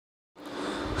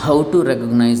How to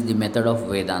recognize the method of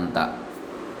Vedanta.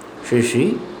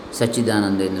 Sri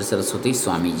SachchidAnandEndra Saraswatee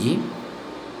SwAmeeji.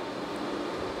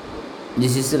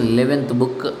 This is the 11th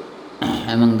book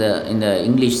among the in the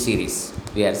English series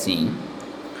we are seeing.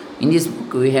 In this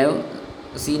book we have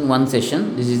seen one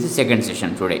session. This is the second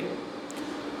session today.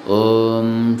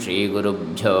 Om Shri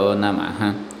Gurubhyo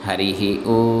Namaha Harihi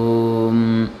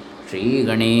Om Shri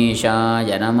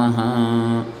Ganeshaya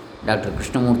Namaha. Dr.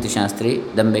 Krishnamurti Shastri,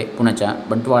 Dambe, Punacha,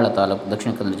 Bantwala Taluk,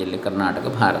 Dakshina Kannada Jilಲೆ, Karnataka,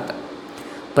 Bharata.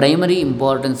 Primary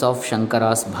importance of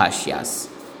Shankara's Bhashyas.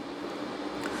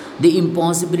 The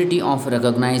impossibility of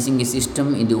recognizing a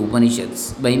system in the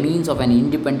Upanishads by means of an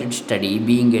independent study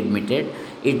being admitted,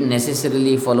 it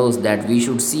necessarily follows that we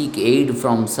should seek aid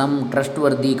from some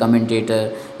trustworthy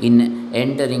commentator in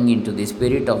entering into the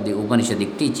spirit of the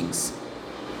Upanishadic teachings.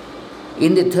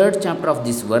 In the third chapter of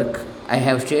this work, I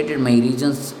have stated my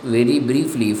reasons very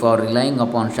briefly for relying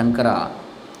upon Shankara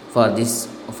for this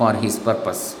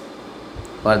purpose.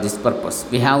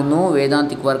 We have no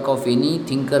Vedantic work of any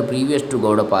thinker previous to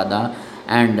Gaudapada,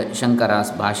 and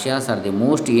Shankara's Bhashyas are the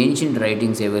most ancient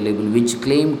writings available which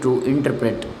claim to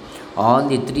interpret all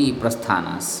the three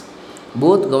prasthanas.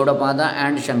 Both Gaudapada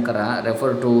and Shankara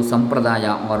refer to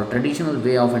Sampradaya or traditional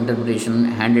way of interpretation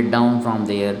handed down from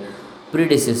their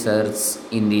predecessors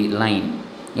in the line.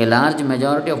 A large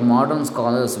majority of modern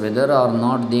scholars, whether or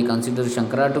not they consider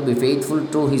Shankara to be faithful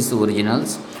to his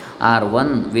originals, are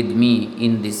one with me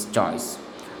in this choice.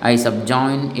 I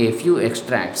subjoin a few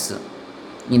extracts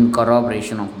in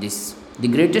corroboration of this. The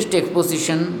greatest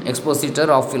expositor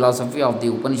of philosophy of the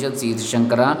Upanishads is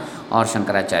Shankara or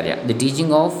Shankaracharya. The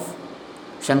teaching of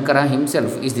Shankara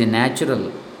himself is the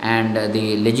natural and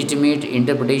the legitimate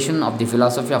interpretation of the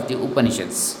philosophy of the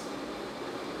Upanishads.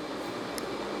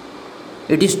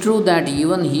 It is true that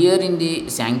even here in the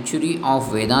sanctuary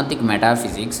of Vedantic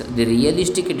metaphysics, the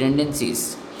realistic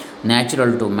tendencies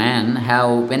natural to man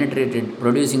have penetrated,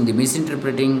 producing the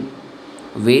misinterpreting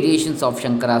variations of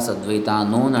Shankara's Advaita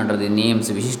known under the names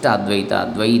Vishishta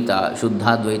Advaita, Advaita,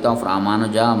 Shuddha Advaita of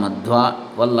Ramanuja,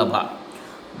 Madhva, Vallabha.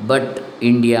 But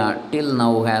India till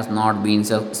now has not been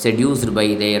seduced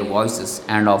by their voices,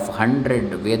 and of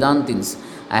 100 Vedantins,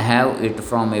 I have it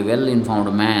from a well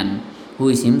informed man who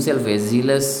is himself a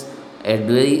zealous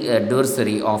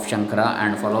adversary of Shankara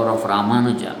and follower of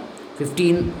Ramanuja.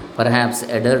 15 perhaps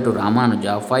adhere to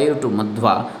Ramanuja, 5 to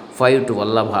Madhva, 5 to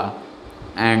Vallabha,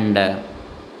 and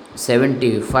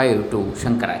 75 to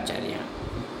Shankaracharya.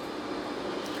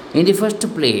 In the first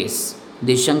place,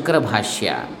 the Shankara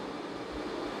Bhashya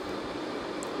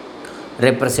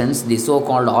represents the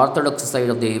so-called orthodox side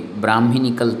of the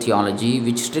Brahminical theology,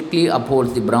 which strictly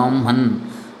upholds the Brahman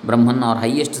or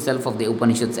highest self of the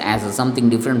Upanishads as something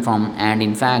different from and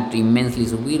in fact immensely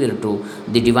superior to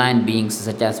the divine beings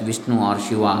such as Vishnu or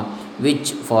Shiva,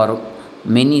 which for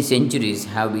many centuries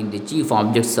have been the chief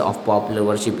objects of popular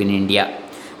worship in India.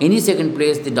 In the second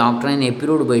place, the doctrine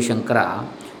approved by Shankara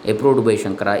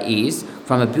is,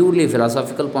 from a purely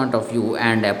philosophical point of view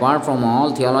and apart from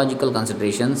all theological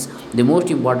considerations, the most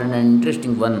important and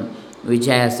interesting one which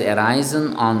has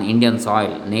arisen on Indian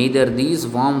soil. Neither these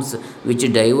forms which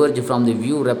diverge from the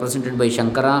view represented by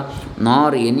Shankara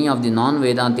nor any of the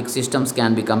non-Vedantic systems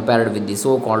can be compared with the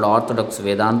so-called orthodox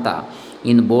Vedanta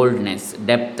in boldness,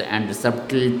 depth and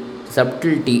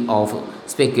subtlety of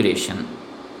speculation.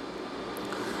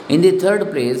 In the third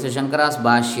place, Shankara's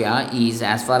Bhashya is,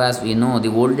 as far as we know, the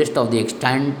oldest of the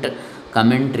extant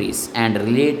commentaries, and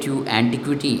relative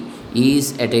antiquity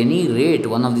is at any rate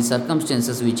one of the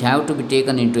circumstances which have to be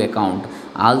taken into account,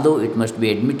 although it must be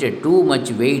admitted too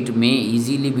much weight may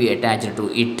easily be attached to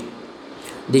it.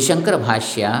 The Shankara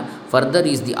Bhashya further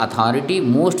is the authority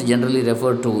most generally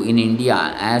referred to in India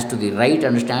as to the right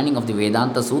understanding of the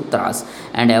Vedanta Sutras,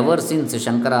 and ever since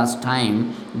Shankara's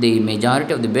time, the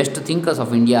majority of the best thinkers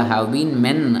of India have been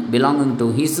men belonging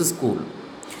to his school.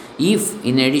 If,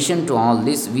 in addition to all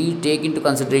this, we take into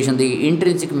consideration the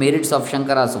intrinsic merits of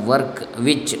Shankara's work,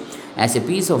 which, as a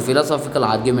piece of philosophical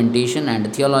argumentation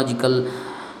and theological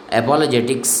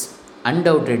apologetics,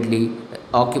 undoubtedly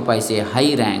occupies a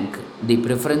high rank, the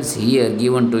preference here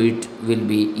given to it will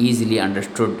be easily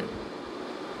understood.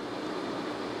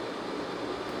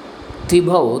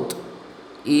 Thibaut,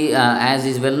 as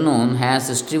is well known,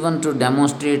 has striven to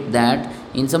demonstrate that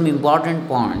in some important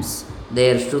points,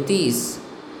 their Shrutis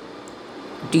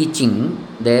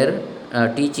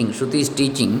Shruti's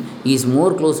teaching is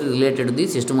more closely related to the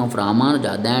system of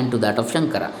Ramanuja than to that of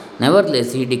Shankara.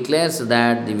 Nevertheless, he declares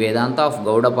that the Vedanta of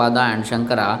Gaudapada and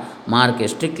Shankara mark a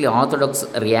strictly orthodox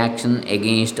reaction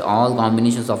against all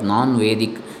combinations of non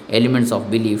Vedic elements of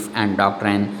belief and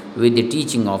doctrine with the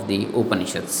teaching of the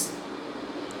Upanishads.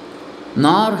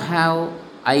 Nor have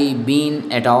I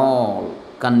been at all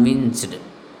convinced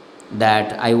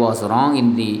that I was wrong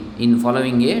in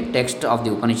following a text of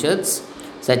the Upanishads,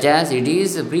 such as it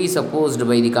is presupposed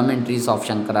by the commentaries of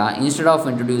Shankara, instead of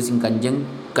introducing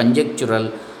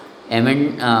conjectural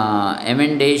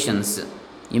emendations.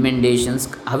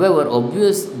 However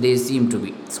obvious they seem to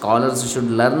be. Scholars should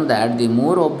learn that the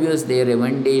more obvious their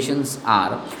emendations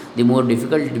are, the more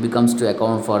difficult it becomes to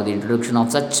account for the introduction of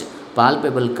such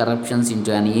palpable corruptions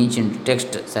into an ancient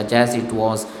text, such as it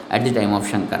was at the time of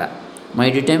Shankara. My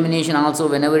determination also,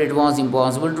 whenever it was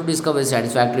impossible to discover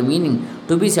satisfactory meaning,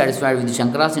 to be satisfied with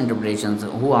Shankara's interpretations,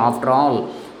 who after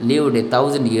all lived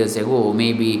 1,000 years ago,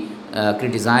 may be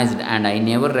criticized, and I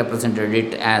never represented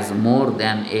it as more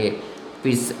than a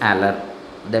Piss Aller,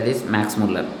 that is Max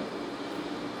Muller.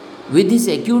 With this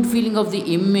acute feeling of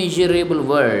the immeasurable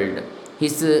world,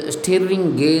 his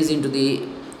staring gaze into the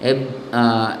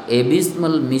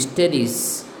abysmal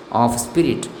mysteries of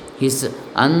spirit, his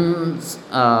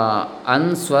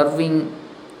unswerving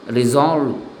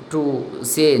resolve to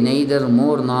say neither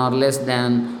more nor less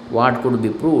than what could be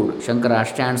proved, Shankara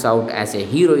stands out as a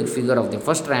heroic figure of the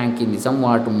first rank in the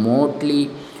somewhat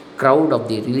motley crowd of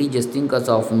the religious thinkers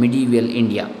of medieval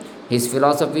India. His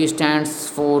philosophy stands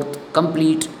forth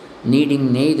complete,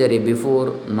 needing neither a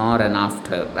before nor an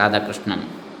after. Radhakrishnan.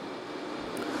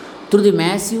 Through the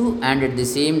massive and at the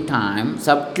same time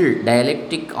subtle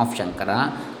dialectic of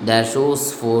Shankara, there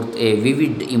shows forth a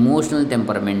vivid emotional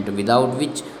temperament without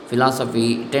which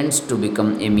philosophy tends to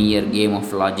become a mere game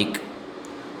of logic.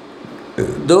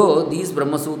 Though these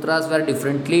Brahma Sutras were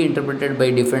differently interpreted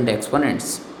by different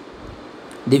exponents,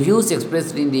 the views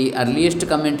expressed in the earliest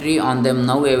commentary on them,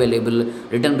 now available,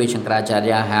 written by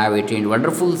Shankaracharya, have attained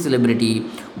wonderful celebrity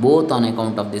both on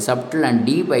account of the subtle and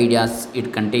deep ideas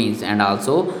it contains and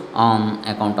also on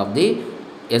account of the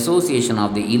association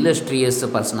of the illustrious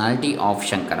personality of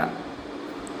Shankara.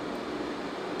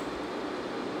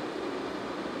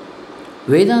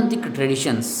 Vedantic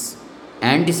traditions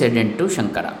antecedent to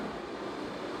Shankara.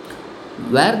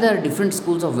 Were there different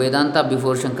schools of Vedanta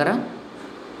before Shankara?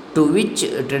 To which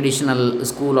traditional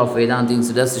school of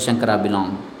Vedantics does Shankara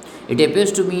belong? It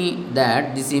appears to me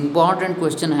that this important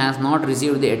question has not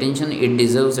received the attention it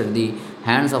deserves at the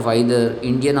hands of either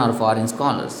Indian or foreign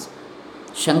scholars.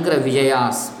 Shankara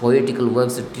Vijaya's poetical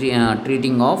works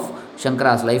treating of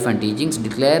Shankara's life and teachings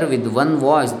declare with one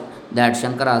voice that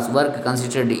Shankara's work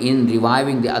consisted in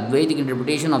reviving the Advaitic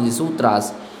interpretation of the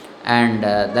sutras and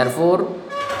therefore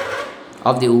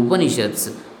of the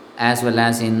Upanishads, as well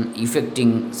as in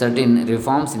effecting certain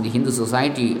reforms in the Hindu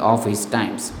society of his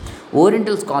times.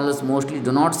 Oriental scholars mostly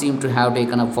do not seem to have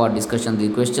taken up for discussion the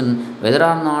question whether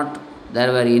or not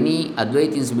there were any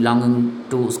Advaitins belonging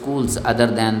to schools other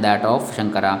than that of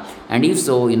Shankara, and if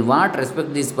so, in what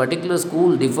respect this particular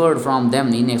school differed from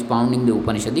them in expounding the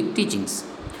Upanishadic teachings.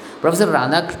 Professor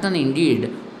Radhakrishnan,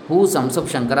 indeed, who sums up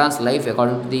Shankara's life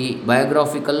according to the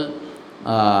biographical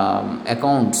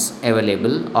accounts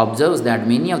available, observes that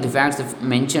many of the facts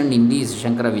mentioned in these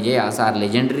Shankara Vijayas are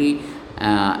legendary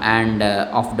and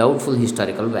of doubtful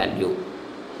historical value.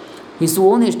 His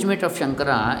own estimate of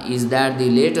Shankara is that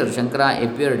the later Shankara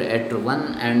appeared at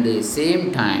one and the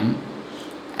same time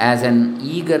as an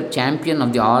eager champion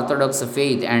of the orthodox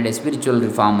faith and a spiritual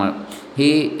reformer.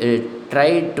 He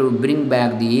tried to bring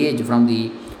back the age from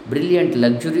the brilliant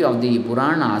luxury of the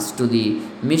Puranas to the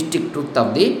mystic truth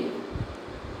of the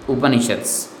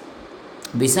Upanishads.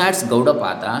 Besides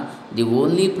Gaudapada, the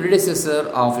only predecessor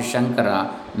of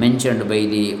Shankara mentioned by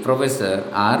the professor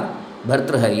are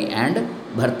Bhartrhari and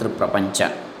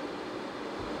Bhartraprapancha.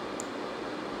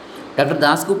 Dr.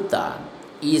 Dasgupta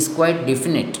is quite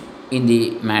definite in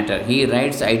the matter. He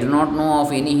writes, I do not know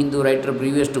of any Hindu writer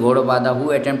previous to Gaudapada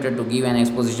who attempted to give an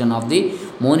exposition of the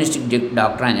monistic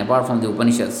doctrine apart from the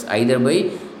Upanishads, either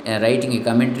by writing a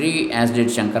commentary as did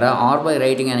Shankara or by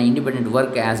writing an independent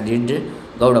work as did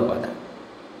Gaudapada.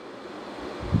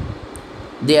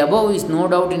 The above is no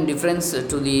doubt in difference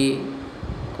to the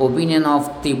opinion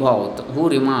of Thibaut, who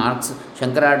remarks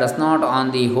Shankara does not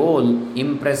on the whole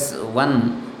impress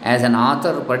one as an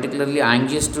author particularly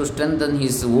anxious to strengthen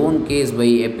his own case by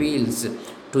appeals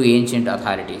to ancient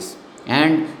authorities.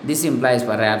 And this implies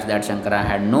perhaps that Shankara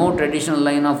had no traditional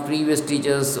line of previous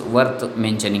teachers worth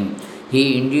mentioning.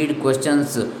 He indeed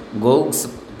questions Gog's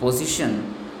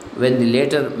position when the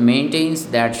latter maintains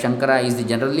that Shankara is the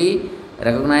generally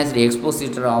recognized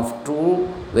expositor of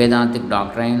true Vedantic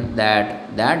doctrine,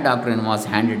 that doctrine was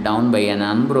handed down by an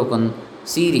unbroken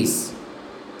series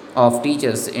of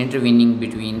teachers intervening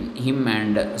between him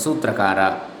and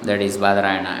Sutrakara, that is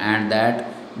Badarayana, and that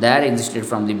there existed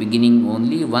from the beginning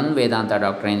only one Vedanta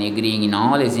doctrine agreeing in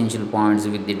all essential points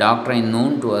with the doctrine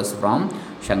known to us from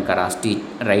Shankara's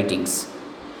writings.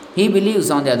 He believes,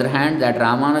 on the other hand, that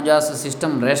Ramanuja's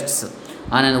system rests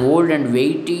on an old and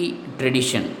weighty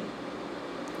tradition.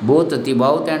 Both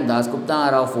Thibaut and Dasgupta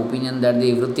are of opinion that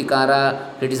the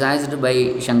Vrittikara criticized by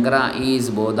Shankara is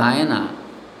Bodhayana,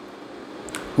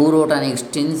 who wrote an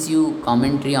extensive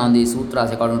commentary on the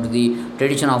sutras according to the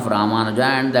tradition of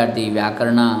Ramanuja, and that the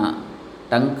Vyakarana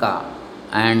Tanka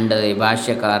and the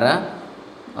Bhashyakara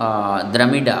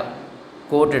Dramida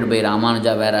quoted by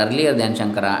Ramanuja were earlier than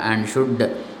Shankara and should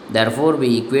therefore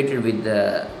be equated with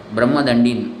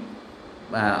Brahmanandin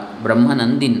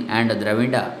and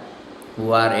Dravida,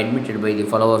 who are admitted by the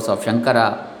followers of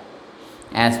Shankara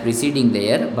as preceding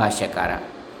their Bhashyakara.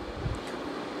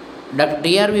 Dr.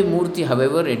 T.R.V. Murthy,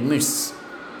 however, admits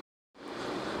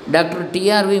that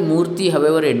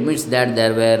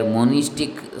there were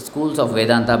monistic schools of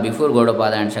Vedanta before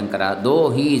Gaudapada and Shankara, though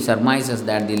he surmises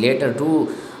that the later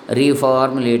two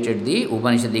reformulated the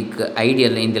Upanishadic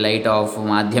ideal in the light of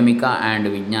Madhyamika and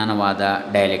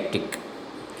Vijnanavada dialectic.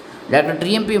 Dr.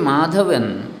 T.M.P.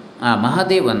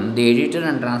 Mahadevan, the editor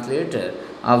and translator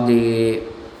of the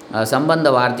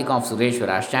Sambandha Vartika of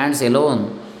Sureshwara, stands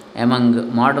alone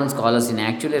among modern scholars in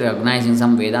actually recognizing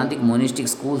some Vedantic monistic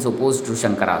schools opposed to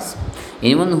Shankara's.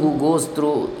 Anyone who goes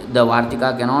through the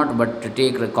Vartika cannot but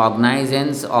take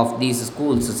cognizance of these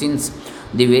schools, since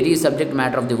the very subject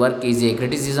matter of the work is a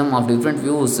criticism of different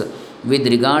views with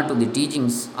regard to the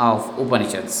teachings of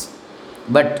Upanishads.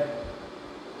 But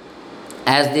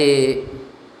as the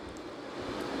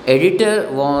editor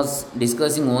was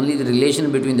discussing only the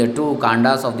relation between the two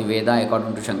kandas of the Veda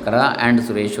according to Shankara and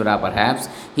Sureshwara, perhaps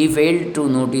he failed to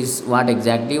notice what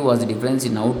exactly was the difference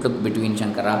in outlook between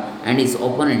Shankara and his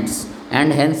opponents,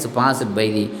 and hence passed by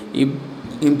the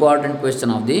important question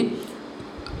of the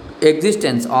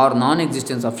existence or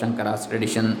non-existence of Shankara's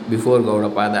tradition before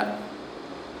Gaudapada.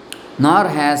 Nor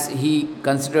has he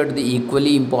considered the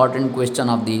equally important question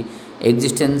of the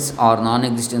existence or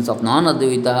non-existence of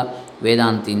non-Advaita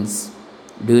Vedantins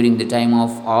during the time of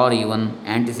or even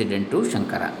antecedent to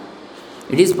Shankara.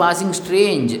 It is passing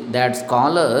strange that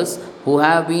scholars who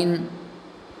have been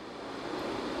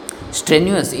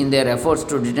strenuous in their efforts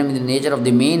to determine the nature of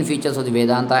the main features of the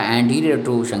Vedanta anterior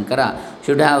to Shankara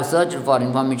should have searched for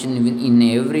information in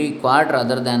every quarter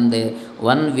other than the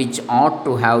one which ought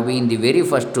to have been the very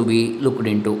first to be looked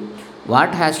into.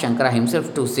 What has Shankara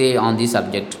himself to say on the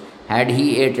subject? Had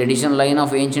he a traditional line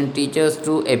of ancient teachers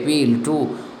to appeal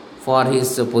to for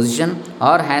his position,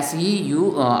 or has he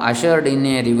ushered in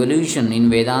a revolution in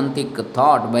Vedantic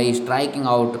thought by striking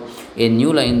out a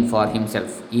new line for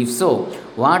himself? If so,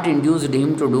 what induced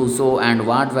him to do so, and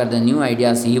what were the new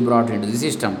ideas he brought into the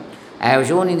system? I have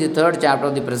shown in the third chapter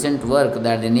of the present work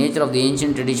that the nature of the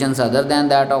ancient traditions other than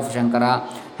that of Shankara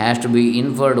has to be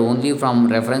inferred only from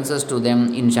references to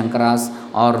them in Shankara's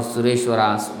or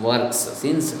Sureshwara's works,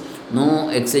 since no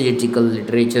exegetical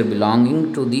literature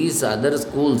belonging to these other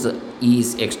schools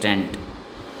is extant.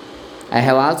 I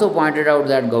have also pointed out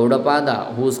that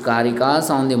Gaudapada, whose Karikas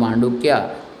on the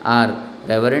Mandukya are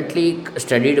reverently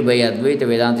studied by Advaita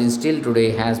Vedantins still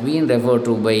today, has been referred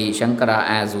to by Shankara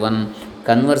as one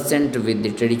conversant with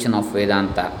the tradition of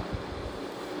Vedanta.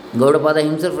 Gaudapada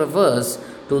himself refers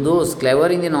to those clever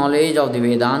in the knowledge of the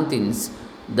Vedantins,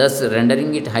 thus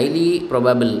rendering it highly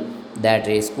probable that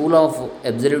a school of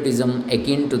absolutism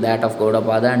akin to that of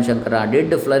Gaudapada and Shankara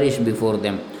did flourish before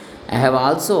them. I have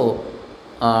also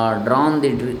drawn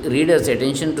the reader's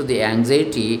attention to the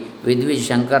anxiety with which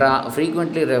Shankara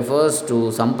frequently refers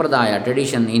to Sampradaya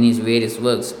tradition in his various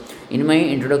works. In my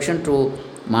introduction to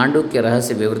Mandukya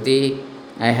Rahasya Vivruti,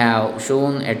 I have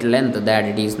shown at length that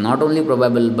it is not only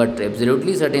probable but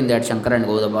absolutely certain that Shankara and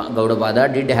Gaudapada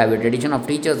did have a tradition of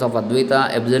teachers of Advaita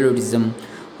absolutism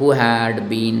who had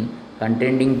been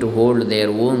contending to hold their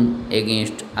own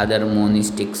against other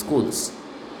monistic schools.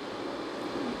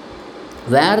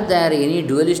 Were there any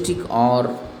dualistic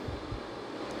or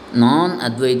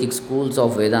non-Advaitic schools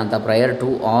of Vedanta prior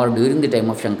to or during the time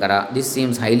of Shankara? This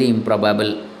seems highly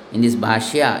improbable. In his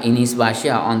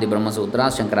Bhashya on the Brahma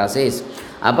Sutras, Shankara says,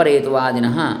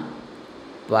 Aparetuvadinaha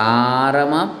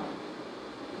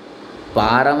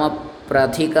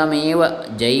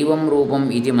paramaprathikameva jaivam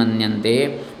rupam iti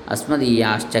manyante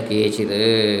asmadiyascha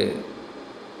kechir.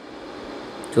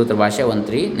 Sutra Bhashya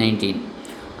 1.3.19.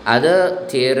 Other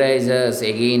theorizers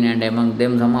again, and among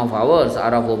them some of ours,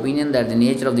 are of opinion that the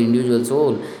nature of the individual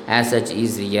soul as such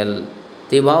is real.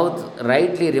 Tibhaut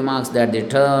rightly remarks that the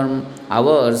term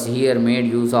ours here made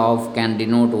use of can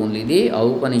denote only the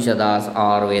Upanishads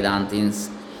or Vedantins,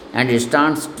 and it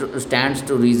stands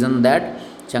to reason that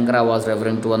Shankara was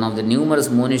referring to one of the numerous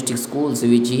monistic schools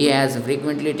which he has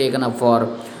frequently taken up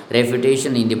for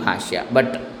refutation in the Bhashya.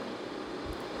 But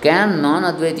can non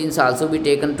Advaitins also be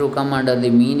taken to come under the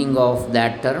meaning of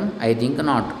that term? I think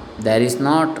not. There is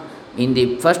not, in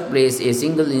the first place, a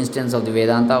single instance of the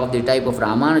Vedanta of the type of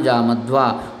Ramanuja,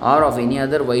 Madhva, or of any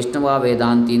other Vaishnava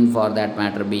Vedantin for that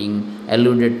matter being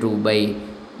alluded to by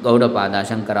Gaudapada,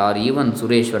 Shankara, or even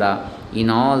Sureshwara in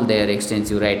all their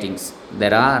extensive writings.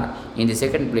 There are, in the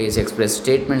second place, express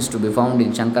statements to be found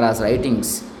in Shankara's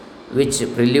writings which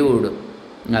preclude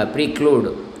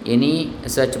any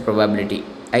such probability.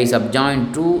 I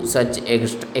subjoin two such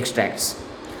extracts.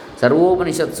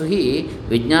 सर्वोपनिषत्सु हि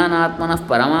विज्ञानात्मनः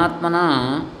परमात्मना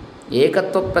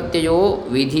एकत्वप्रत्ययो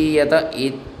विधीयत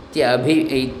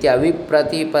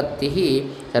इत्यभिप्रतिपत्तिः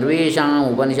सर्वेषाम्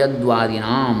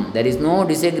उपनिषद्वादिनां. There is no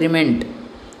disagreement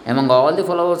among all the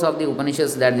followers of the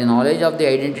Upanishads that the knowledge of the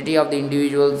identity of the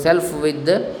individual self with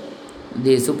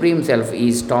the Supreme Self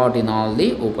is taught in all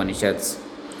the Upanishads.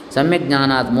 Samyak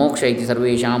jnanat moksha iti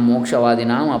sarvesham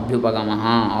mokshavaadinam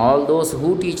abhyupagamaha. All those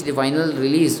who teach the final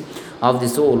release of the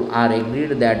soul are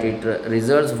agreed that it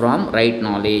results from right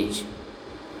knowledge.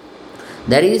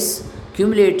 There is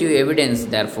cumulative evidence,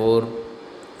 therefore,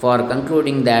 for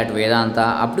concluding that Vedanta,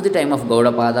 up to the time of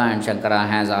Gaudapada and Shankara,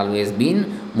 has always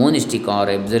been monistic or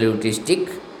absolutistic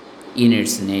in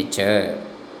its nature.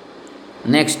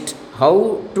 Next,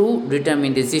 how to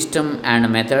determine the system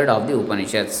and method of the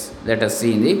Upanishads. Let us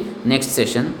see in the next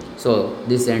session. So,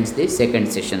 this ends the second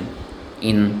session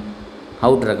in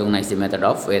how to recognize the method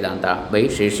of Vedanta by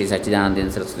Sri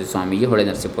SachchidAnandEndra Saraswatee SwAmeeji,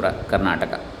 HoLenaraseepura,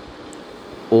 Karnataka.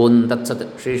 Om Tat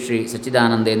Sat. Sri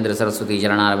SachchidAnandEndra Saraswatee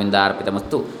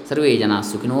Charanaravindarpitamastu. Sarve Jana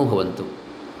Sukhino Bhavantu.